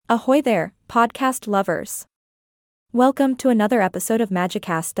Ahoy there, podcast lovers. Welcome to another episode of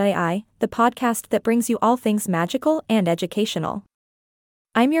Magicast AI, the podcast that brings you all things magical and educational.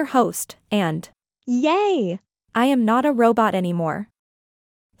 I'm your host, and Yay! I am not a robot anymore.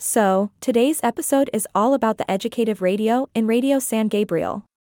 So, today's episode is all about the educative radio in Radio San Gabriel.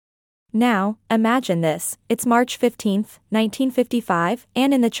 Now, imagine this, it's March 15th, 1955,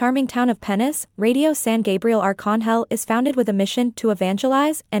 and in the charming town of Penis, Radio San Gabriel Arcangel is founded with a mission to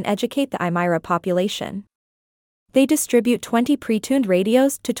evangelize and educate the Aymara population. They distribute 20 pre-tuned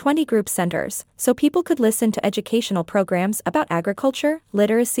radios to 20 group centers, so people could listen to educational programs about agriculture,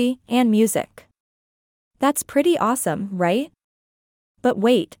 literacy, and music. That's pretty awesome, right? But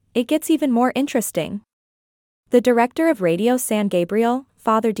wait, it gets even more interesting. The director of Radio San Gabriel,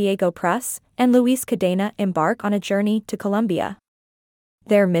 Father Diego Press, and Luis Cadena embark on a journey to Colombia.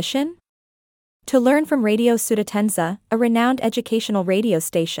 Their mission? To learn from Radio Sudatenza, a renowned educational radio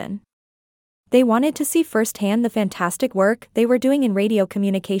station. They wanted to see firsthand the fantastic work they were doing in radio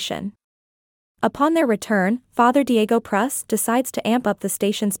communication. Upon their return, Father Diego Press decides to amp up the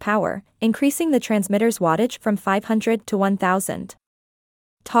station's power, increasing the transmitter's wattage from 500 to 1000.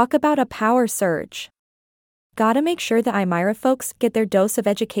 Talk about a power surge. Gotta make sure the Aymara folks get their dose of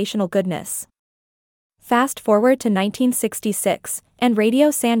educational goodness. Fast forward to 1966, and Radio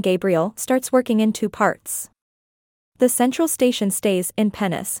San Gabriel starts working in two parts. The central station stays in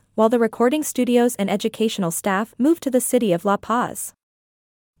Penis, while the recording studios and educational staff move to the city of La Paz.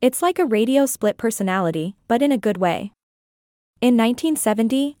 It's like a radio split personality, but in a good way. In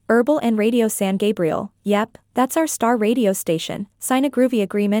 1970, Herbal and Radio San Gabriel, yep, that's our star radio station, sign a groovy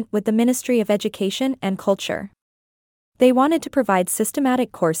agreement with the Ministry of Education and Culture. They wanted to provide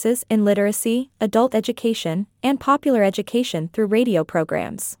systematic courses in literacy, adult education, and popular education through radio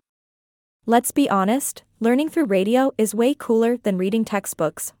programs. Let's be honest, learning through radio is way cooler than reading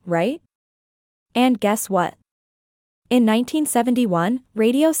textbooks, right? And guess what? In 1971,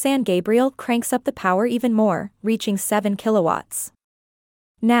 Radio San Gabriel cranks up the power even more, reaching 7 kilowatts.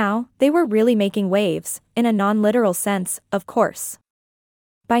 Now, they were really making waves, in a non-literal sense, of course.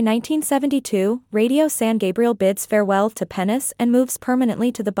 By 1972, Radio San Gabriel bids farewell to Penis and moves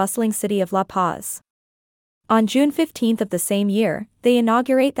permanently to the bustling city of La Paz. On June 15th of the same year, they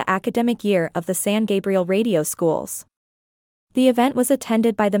inaugurate the academic year of the San Gabriel radio schools. The event was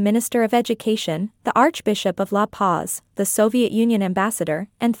attended by the Minister of Education, the Archbishop of La Paz, the Soviet Union ambassador,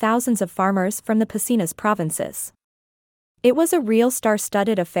 and thousands of farmers from the Pacinas provinces. It was a real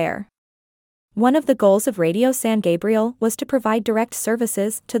star-studded affair. One of the goals of Radio San Gabriel was to provide direct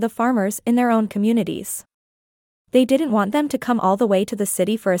services to the farmers in their own communities. They didn't want them to come all the way to the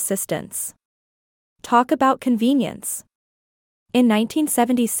city for assistance. Talk about convenience. In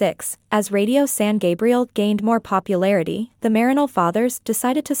 1976, as Radio San Gabriel gained more popularity, the Maryknoll Fathers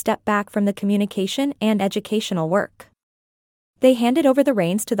decided to step back from the communication and educational work. They handed over the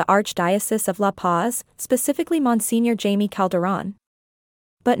reins to the Archdiocese of La Paz, specifically Monsignor Jaime Calderon.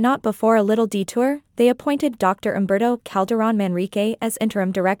 But not before a little detour, they appointed Dr. Humberto Calderon Manrique as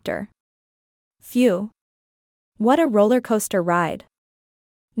interim director. Phew. What a roller coaster ride.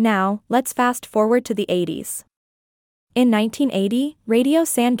 Now, let's fast forward to the 80s. In 1980, Radio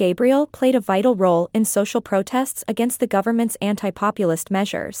San Gabriel played a vital role in social protests against the government's anti-populist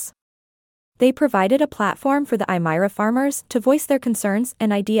measures. They provided a platform for the Aymara farmers to voice their concerns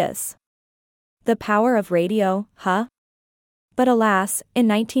and ideas. The power of radio, huh? But alas, in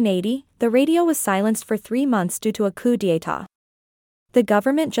 1980, the radio was silenced for 3 months due to a coup d'état. The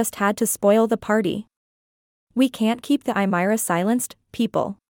government just had to spoil the party. We can't keep the Aymara silenced,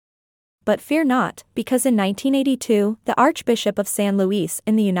 people. But fear not, because in 1982, the Archbishop of San Luis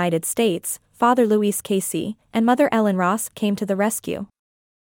in the United States, Father Luis Casey, and Mother Ellen Ross came to the rescue.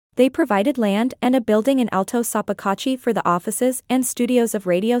 They provided land and a building in Alto Sopocachi for the offices and studios of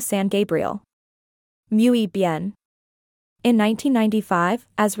Radio San Gabriel. Muy bien. In 1995,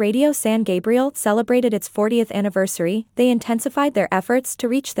 as Radio San Gabriel celebrated its 40th anniversary, they intensified their efforts to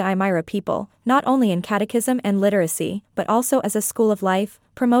reach the Aymara people, not only in catechism and literacy, but also as a school of life,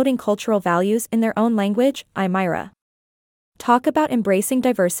 promoting cultural values in their own language, Aymara. Talk about embracing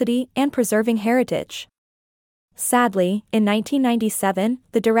diversity and preserving heritage. Sadly, in 1997,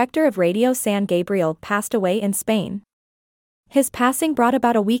 the director of Radio San Gabriel passed away in Spain. His passing brought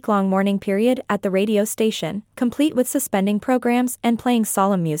about a week-long mourning period at the radio station, complete with suspending programs and playing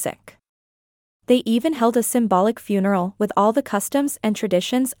solemn music. They even held a symbolic funeral with all the customs and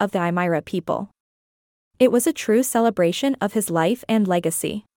traditions of the Aymara people. It was a true celebration of his life and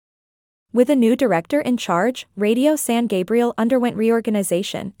legacy. With a new director in charge, Radio San Gabriel underwent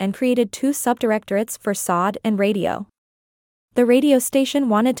reorganization and created 2 subdirectorates for SOD and radio. The radio station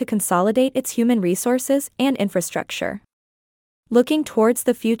wanted to consolidate its human resources and infrastructure. Looking towards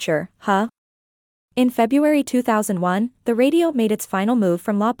the future, huh? In February 2001, the radio made its final move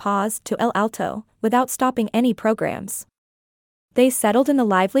from La Paz to El Alto, without stopping any programs. They settled in the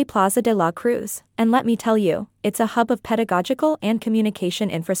lively Plaza de la Cruz, and let me tell you, it's a hub of pedagogical and communication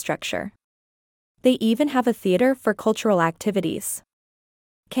infrastructure. They even have a theater for cultural activities.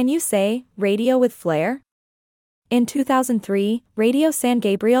 Can you say, radio with flair? In 2003, Radio San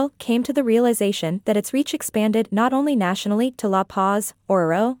Gabriel came to the realization that its reach expanded not only nationally to La Paz,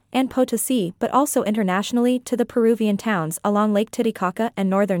 Oruro, and Potosí but also internationally to the Peruvian towns along Lake Titicaca and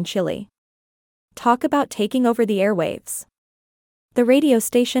northern Chile. Talk about taking over the airwaves. The radio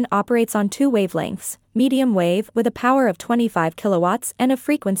station operates on two wavelengths, medium wave with a power of 25 kilowatts and a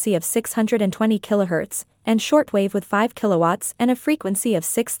frequency of 620 kilohertz, and shortwave with 5 kilowatts and a frequency of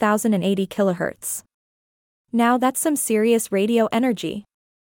 6080 kilohertz. Now that's some serious radio energy.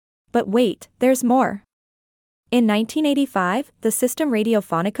 But wait, there's more. In 1985, the System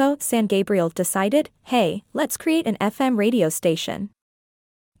Radiofónico San Gabriel decided, hey, let's create an FM radio station.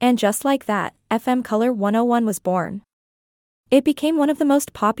 And just like that, FM Color 101 was born. It became one of the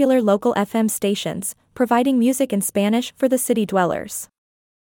most popular local FM stations, providing music in Spanish for the city dwellers.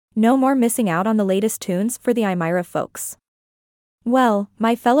 No more missing out on the latest tunes for the Aymara folks. Well,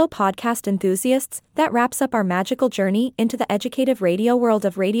 my fellow podcast enthusiasts, that wraps up our magical journey into the educative radio world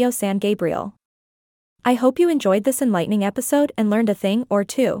of Radio San Gabriel. I hope you enjoyed this enlightening episode and learned a thing or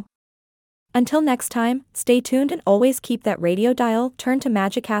two. Until next time, stay tuned and always keep that radio dial turned to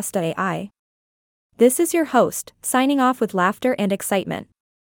Magicasta AI. This is your host, signing off with laughter and excitement.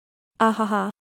 Ahaha.